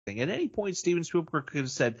At any point, Steven Spielberg could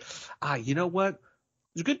have said, you know what?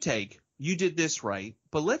 It's a good take. You did this right,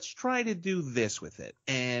 but let's try to do this with it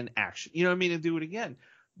and action. You know what I mean? And do it again.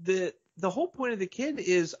 The whole point of the kid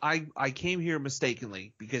is I came here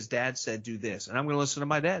mistakenly because dad said do this, and I'm going to listen to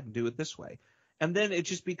my dad and do it this way. And then it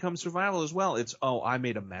just becomes survival as well. It's, I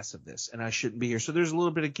made a mess of this and I shouldn't be here. So there's a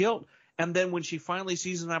little bit of guilt. And then when she finally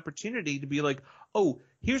sees an opportunity to be like,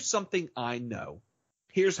 here's something I know.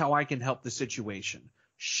 Here's how I can help the situation.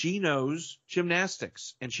 She knows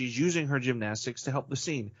gymnastics, and she's using her gymnastics to help the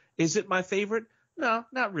scene. Is it my favorite? No,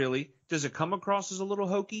 not really. Does it come across as a little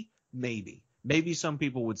hokey? Maybe. Maybe some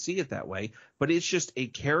people would see it that way, but it's just a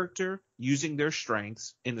character using their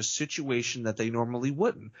strengths in a situation that they normally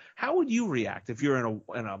wouldn't. How would you react if you're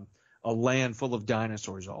in a land full of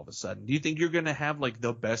dinosaurs all of a sudden? Do you think you're going to have like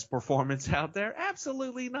the best performance out there?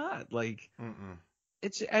 Absolutely not. Like,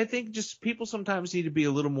 I think just people sometimes need to be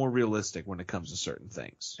a little more realistic when it comes to certain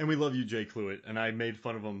things. And we love you, Jay Cluett. And I made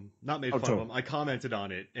fun of him. Not made fun of him. I commented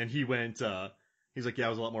on it, and he went, he's like, yeah, I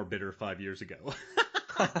was a lot more bitter 5 years ago.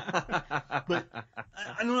 But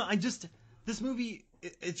I don't know. This movie,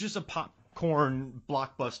 it's just a popcorn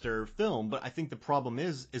blockbuster film. But I think the problem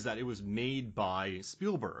is that it was made by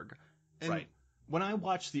Spielberg. And right. When I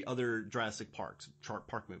watch the other Jurassic Park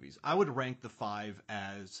movies, I would rank the 5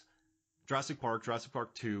 as Jurassic Park, Jurassic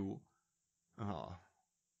Park 2.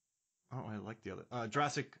 I like the other.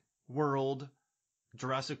 Jurassic World,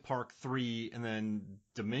 Jurassic Park 3, and then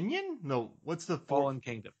Dominion? No, what's the Fallen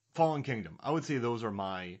Kingdom. Fallen Kingdom. I would say those are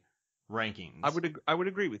my rankings. I would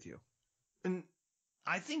agree with you. And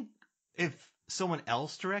I think if someone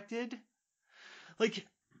else directed, like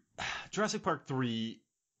Jurassic Park 3,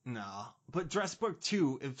 nah. But Jurassic Park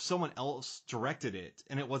 2, if someone else directed it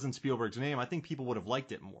and it wasn't Spielberg's name, I think people would have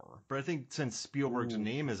liked it more. But I think since Spielberg's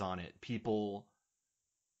name is on it, people...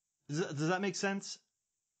 Does that make sense?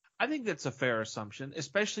 I think that's a fair assumption,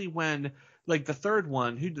 especially when, like, the third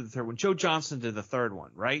one, who did the third one? Joe Johnston did the third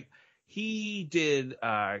one, right? He did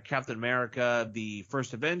Captain America, the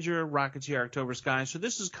First Avenger, Rocketeer, October Sky. So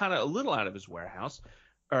this is kind of a little out of his wheelhouse,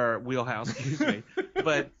 excuse me.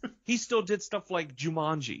 But he still did stuff like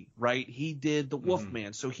Jumanji, right? He did The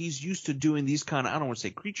Wolfman. So he's used to doing these kind of, I don't want to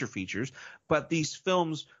say creature features, but these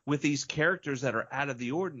films with these characters that are out of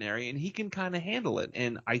the ordinary, and he can kind of handle it.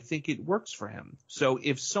 And I think it works for him. So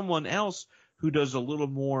if someone else who does a little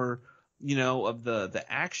more, of the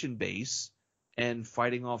action base and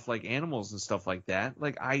fighting off like animals and stuff like that,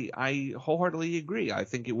 like I wholeheartedly agree. I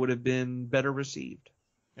think it would have been better received.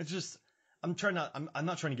 It's just, I'm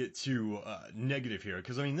not trying to get too negative here,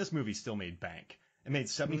 because I mean this movie still made bank. It made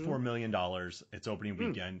 $74 million its opening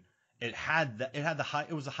weekend. It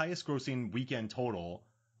was the highest grossing weekend total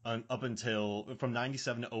up until from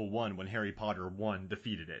 97 to 01 when Harry Potter 1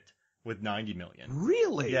 defeated it with 90 million.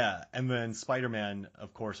 Really? Yeah, and then Spider-Man,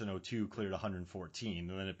 of course, in 02 cleared 114,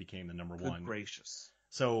 and then it became the number one. Good gracious.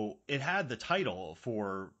 So it had the title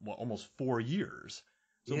for almost 4 years.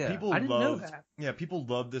 So yeah, people I didn't know that. Yeah, people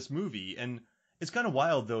loved this movie, and it's kind of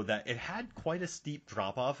wild though that it had quite a steep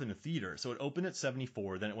drop off in the theater. So it opened at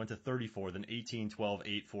 74, then it went to 34, then 18, 12,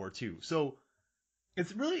 8, 4, 2. So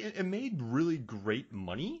it made really great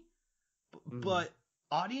money, but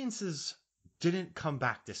audiences didn't come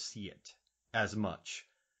back to see it as much.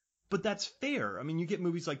 But that's fair. I mean, you get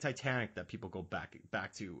movies like Titanic that people go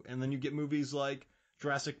back to, and then you get movies like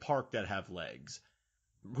Jurassic Park that have legs.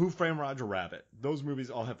 Who Framed Roger Rabbit? Those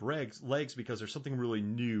movies all have legs because there's something really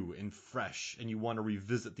new and fresh, and you want to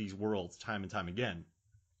revisit these worlds time and time again.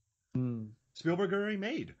 Spielberg already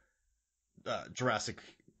made Jurassic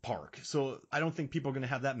Park, so I don't think people are going to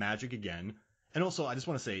have that magic again. And also, I just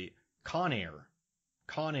want to say, Con Air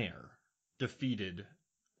defeated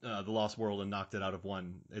The Lost World and knocked it out of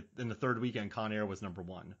one. In the third weekend, Con Air was number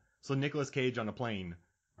 1. So Nicolas Cage on a plane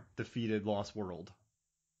defeated Lost World.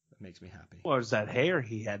 Makes me happy. Well, it was that hair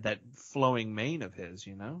he had, that flowing mane of his,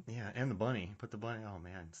 Yeah, and the bunny. Put the bunny. Oh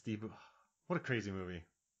man, Steve, what a crazy movie.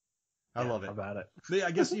 I love it. How about it? But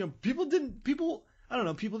I guess people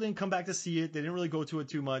didn't come back to see it. They didn't really go to it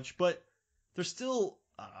too much, but there's still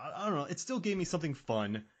I don't know. It still gave me something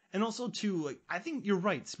fun, and also too, like, I think you're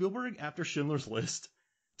right. Spielberg, after Schindler's List,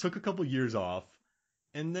 took a couple years off,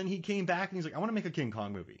 and then he came back and he's like, I want to make a King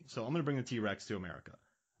Kong movie, so I'm gonna bring the T-Rex to America.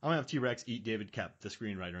 I'm going to have T-Rex eat David Koepp, the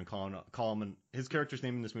screenwriter, and call him, and his character's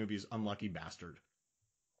name in this movie is Unlucky Bastard.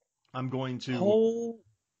 I'm going to...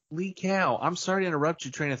 Holy cow. I'm sorry to interrupt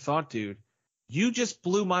your train of thought, dude. You just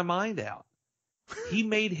blew my mind out. He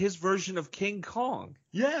made his version of King Kong.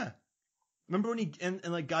 Yeah. Remember when he... And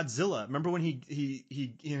like Godzilla. Remember when he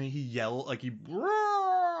yelled, like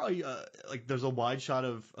like there's a wide shot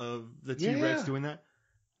of the T-Rex doing that?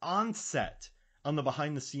 on set, on the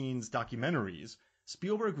behind the scenes documentaries,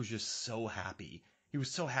 Spielberg was just so happy. He was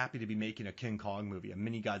so happy to be making a King Kong movie, a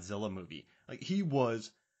mini Godzilla movie. Like he's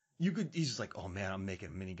just like, oh man, I'm making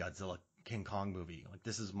a mini Godzilla King Kong movie. Like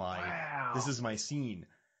this is my scene.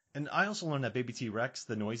 And I also learned that baby T-Rex,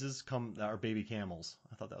 the noises are baby camels.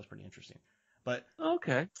 I thought that was pretty interesting. But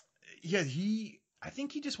Okay. yeah, I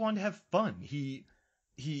think he just wanted to have fun. He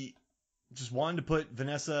just wanted to put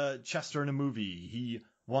Vanessa Chester in a movie. He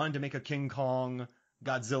wanted to make a King Kong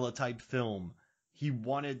Godzilla type film. He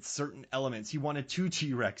wanted certain elements. He wanted 2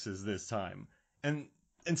 T-Rexes this time. And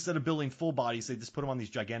instead of building full bodies, they just put them on these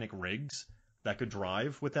gigantic rigs that could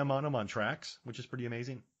drive with them on them on tracks, which is pretty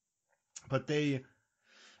amazing. But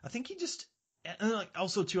I think he just, and like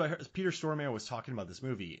also too, I heard Peter Stormare was talking about this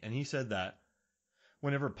movie, and he said that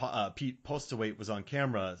whenever Pete Postlewaite was on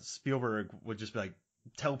camera, Spielberg would just be like,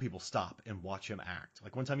 tell people stop and watch him act.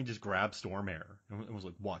 Like one time he just grabbed Stormare and was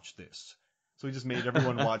like, watch this. So he just made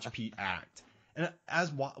everyone watch Pete act. And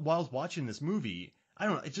while I was watching this movie, I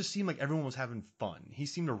don't know, it just seemed like everyone was having fun. He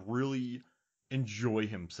seemed to really enjoy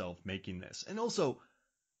himself making this. And also,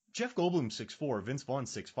 Jeff Goldblum's 6'4", Vince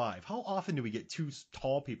Vaughn's 6'5". How often do we get 2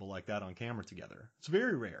 tall people like that on camera together? It's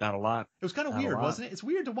very rare. Not a lot. It was kind of weird, wasn't it? It's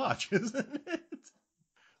weird to watch, isn't it?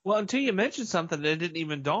 Well, until you mentioned something that didn't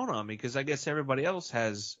even dawn on me, because I guess everybody else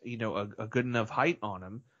has, a good enough height on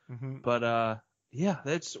them. Mm-hmm. But yeah,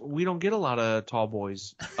 we don't get a lot of tall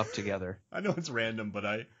boys up together. I know it's random,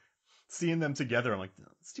 but seeing them together, I'm like,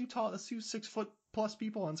 let's do 6 foot plus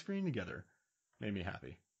people on screen together. Made me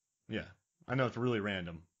happy. Yeah, I know it's really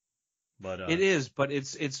random, but it is. But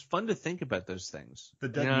it's fun to think about those things. The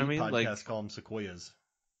Dead Meat podcast call them sequoias.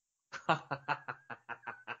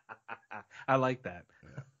 I like that.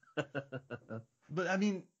 Yeah. But I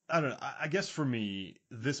mean, I don't know. I guess for me,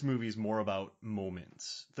 this movie is more about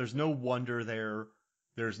moments. There's no wonder there.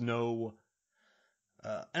 There's no.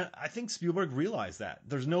 And I think Spielberg realized that.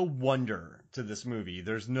 There's no wonder to this movie.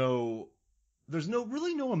 There's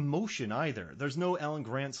really no emotion either. There's no Alan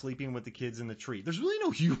Grant sleeping with the kids in the tree. There's really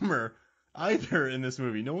no humor either in this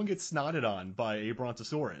movie. No one gets snotted on by a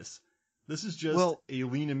brontosaurus. This is just a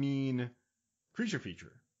lean and mean creature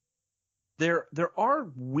feature. There are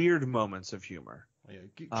weird moments of humor. Oh, yeah.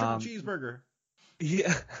 Triple cheeseburger.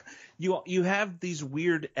 Yeah, you have these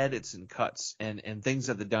weird edits and cuts and things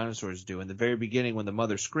that the dinosaurs do. In the very beginning, when the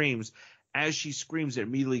mother screams, as she screams, it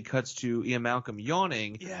immediately cuts to Ian Malcolm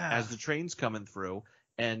yawning as the train's coming through.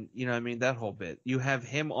 And, that whole bit. You have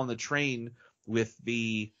him on the train with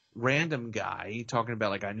the random guy talking about,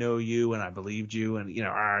 like, I know you and I believed you and,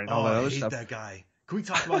 and all that other stuff. I hate that guy. Can we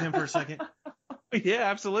talk about him for a second? Yeah,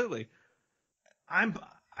 absolutely. I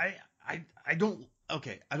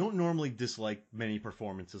don't normally dislike many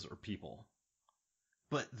performances or people,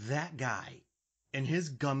 but that guy and his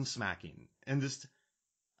gum smacking and just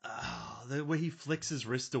the way he flicks his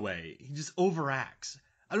wrist away, he just overacts.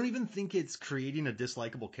 I don't even think it's creating a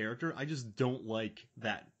dislikable character. I just don't like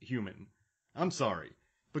that human. I'm sorry,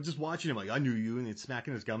 but just watching him, like, I knew you, and he's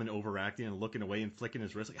smacking his gum and overacting and looking away and flicking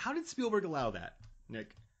his wrist. Like, how did Spielberg allow that,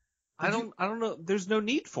 Nick? I don't know. There's no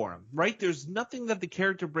need for him, right? There's nothing that the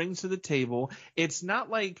character brings to the table. It's not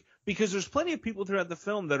like, because there's plenty of people throughout the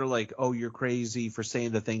film that are like, oh, you're crazy for saying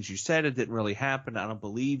the things you said. It didn't really happen. I don't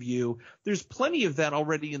believe you. There's plenty of that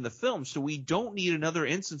already in the film. So we don't need another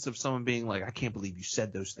instance of someone being like, I can't believe you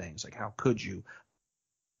said those things. Like, how could you?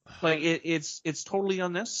 Like, it's totally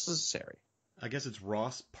unnecessary. I guess it's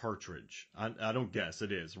Ross Partridge. I don't guess.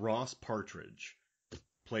 It is. Ross Partridge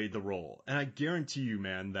played the role. And I guarantee you,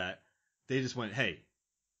 man, that they just went, hey,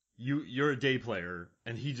 you're a day player,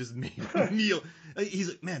 and he just made a meal. He's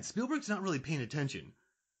like, man, Spielberg's not really paying attention.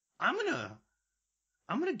 I'm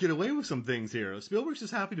gonna get away with some things here. Spielberg's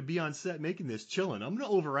just happy to be on set making this, chilling. I'm gonna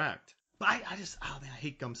overact. But I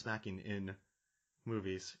hate gum smacking in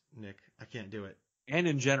movies, Nick. I can't do it. And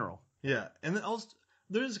in general. Yeah, and then also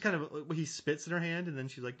there's kind of he spits in her hand, and then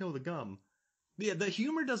she's like, no, the gum. Yeah, the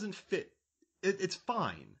humor doesn't fit. It's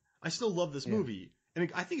fine. I still love this movie. And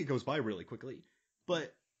I think it goes by really quickly,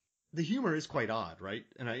 but the humor is quite odd, right?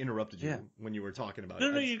 And I interrupted you when you were talking about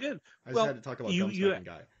it. No, you're good. I just had to talk about Gum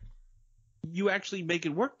Guy. You actually make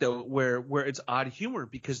it work, though, where it's odd humor,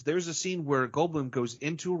 because there's a scene where Goldblum goes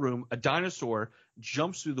into a room, a dinosaur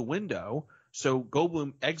jumps through the window, so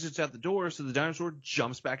Goldblum exits out the door, so the dinosaur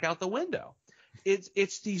jumps back out the window.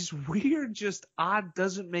 It's these weird, just odd,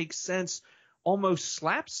 doesn't make sense, almost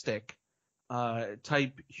slapstick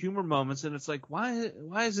type humor moments, and it's like, why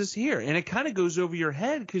is this here? And it kind of goes over your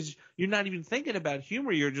head because you're not even thinking about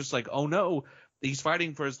humor. You're just like, oh no, he's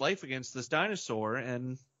fighting for his life against this dinosaur,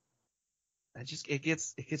 and it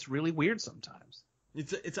gets really weird sometimes.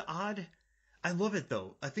 It's odd. I love it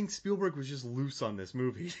though. I think Spielberg was just loose on this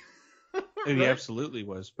movie. And he Right? absolutely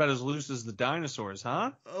was. About as loose as the dinosaurs,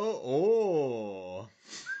 huh? Oh.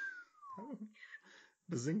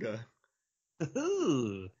 Bazinga.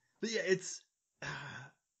 Ooh. But yeah, it's I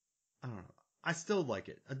don't know. I still like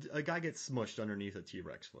it. A guy gets smushed underneath a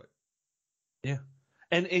T-Rex foot. Yeah.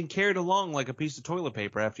 And carried along like a piece of toilet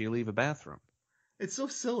paper after you leave a bathroom. It's so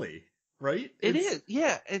silly, right? It is.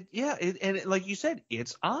 Yeah. Like you said,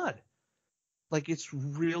 it's odd. Like, it's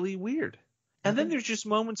really weird. And then there's just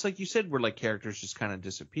moments, like you said, where like characters just kind of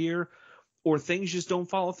disappear or things just don't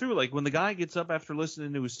follow through. Like when the guy gets up after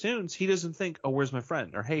listening to his tunes, he doesn't think, oh, where's my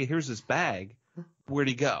friend? Or, hey, here's this bag. Where'd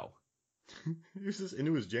he go? He was just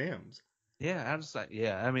into his jams. Yeah,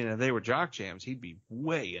 I mean, if they were jock jams, he'd be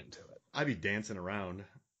way into it. I'd be dancing around.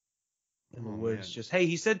 In the woods, just, hey,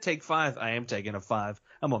 he said take 5. I am taking a 5.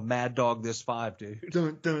 I'm a mad dog this 5, dude.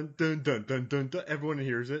 Dun dun dun dun dun dun dun. Everyone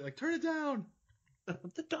hears it. Like, turn it down.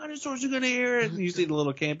 The dinosaurs are gonna hear it. And you see the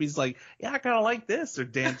little campies like, yeah, I kind of like this. They're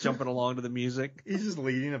jumping along to the music. He's just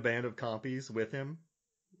leading a band of compies with him,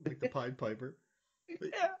 like the Pied Piper.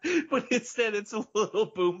 Yeah, but instead it's a little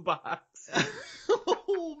boombox.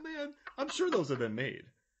 Oh man, I'm sure those have been made.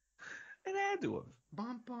 It had to have.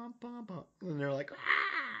 Bum bum bum bum, and they're like,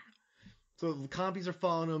 ah! So the compies are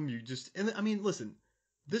following them. And I mean, listen,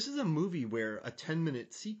 this is a movie where a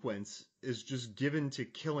 10-minute sequence is just given to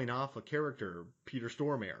killing off a character, Peter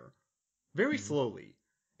Stormare, very slowly.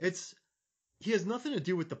 He has nothing to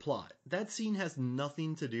do with the plot. That scene has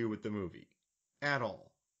nothing to do with the movie at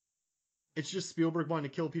all. It's just Spielberg wanting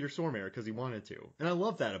to kill Peter Stormare because he wanted to. And I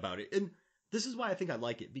love that about it. And this is why I think I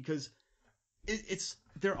like it, because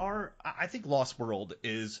I think Lost World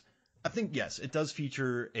is, I think, yes, it does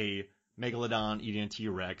feature a Megalodon eating a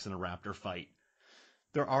T-Rex and a raptor fight.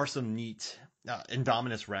 There are some neat,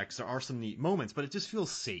 Indominus Rex, there are some neat moments, but it just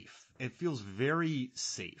feels safe. It feels very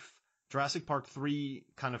safe. Jurassic Park 3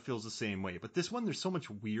 kind of feels the same way, but this one, there's so much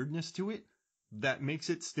weirdness to it that makes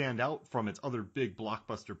it stand out from its other big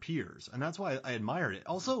blockbuster peers, and that's why I admire it.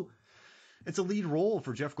 Also, it's a lead role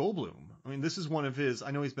for Jeff Goldblum. I mean, this is one of his,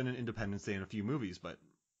 I know he's been in Independence Day in a few movies, but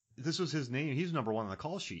this was his name. He's number 1 on the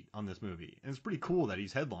call sheet on this movie, and it's pretty cool that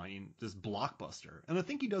he's headlining this blockbuster, and I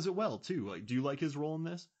think he does it well, too. Like, do you like his role in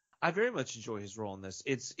this? I very much enjoy his role in this.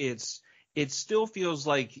 It still feels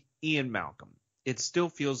like Ian Malcolm. It still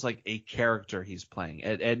feels like a character he's playing.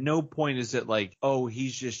 At no point is it like, oh,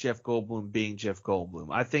 he's just Jeff Goldblum being Jeff Goldblum.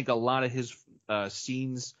 I think a lot of his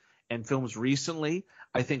scenes and films recently,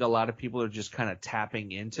 I think a lot of people are just kind of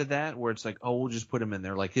tapping into that, where it's like, oh, we'll just put him in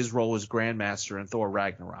there. Like his role as Grandmaster in Thor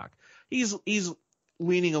Ragnarok. He's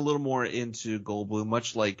leaning a little more into Goldblum,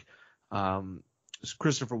 much like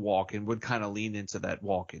Christopher Walken would kind of lean into that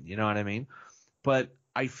Walken. You know what I mean? But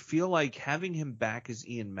I feel like having him back as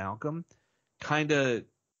Ian Malcolm kind of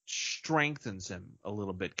strengthens him a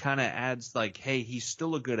little bit, kind of adds like, hey, he's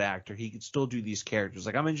still a good actor. He can still do these characters.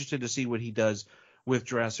 Like I'm interested to see what he does with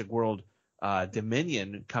Jurassic World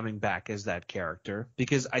Dominion coming back as that character,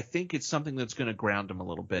 because I think it's something that's going to ground him a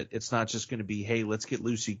little bit. It's not just going to be, hey, let's get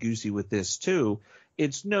loosey-goosey with this too.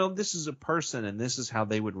 It's no, this is a person and this is how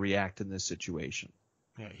they would react in this situation.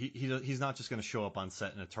 Yeah, he's not just going to show up on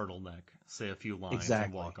set in a turtleneck, say a few lines, Exactly.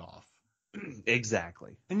 and walk off.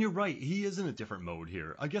 Exactly. And you're right, he is in a different mode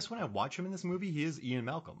here. I guess when I watch him in this movie, he is Ian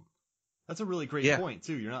Malcolm. That's a really great point,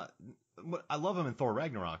 too. I love him in Thor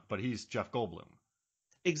Ragnarok, but he's Jeff Goldblum.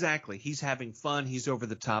 Exactly. He's having fun. He's over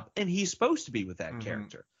the top. And he's supposed to be with that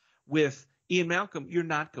character. With Ian Malcolm, you're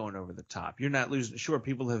not going over the top. You're not losing. Sure,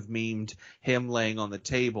 people have memed him laying on the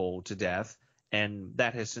table to death, and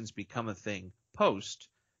that has since become a thing post.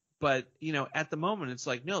 But, at the moment, it's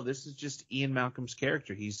like, no, this is just Ian Malcolm's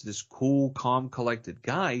character. He's this cool, calm, collected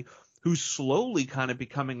guy who's slowly kind of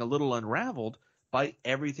becoming a little unraveled by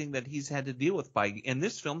everything that he's had to deal with in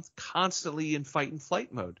this film, constantly in fight and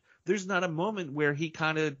flight mode. There's not a moment where he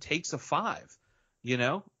kind of takes a 5,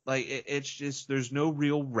 like it's just, there's no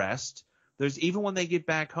real rest. There's even when they get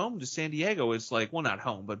back home to San Diego, it's like, well, not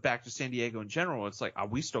home, but back to San Diego in general. It's like,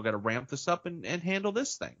 we still got to ramp this up and handle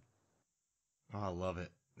this thing. Oh, I love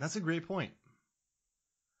it. That's a great point.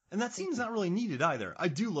 And that scene's not really needed either. I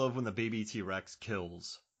do love when the baby T-Rex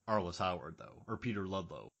kills Arliss Howard, though, or Peter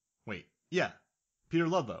Ludlow. Wait, yeah, Peter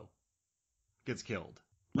Ludlow gets killed.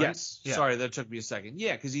 Right? Yes. Yeah. Sorry, that took me a second.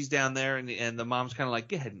 Yeah, because he's down there, and the mom's kind of like,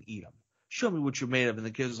 go ahead and eat him. Show me what you're made of. And the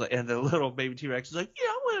kid's like, and the little baby T-Rex is like, yeah,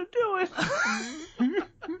 I'm going to do it.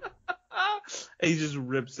 And he just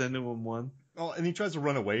rips into him one. Oh, and he tries to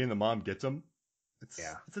run away, and the mom gets him. It's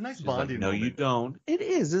a nice She's bonding like, no, moment. you don't. It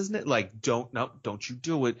is, isn't it? Like, don't you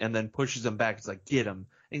do it. And then pushes him back. It's like, get him.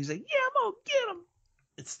 And he's like, yeah, I'm going to get him.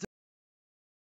 it's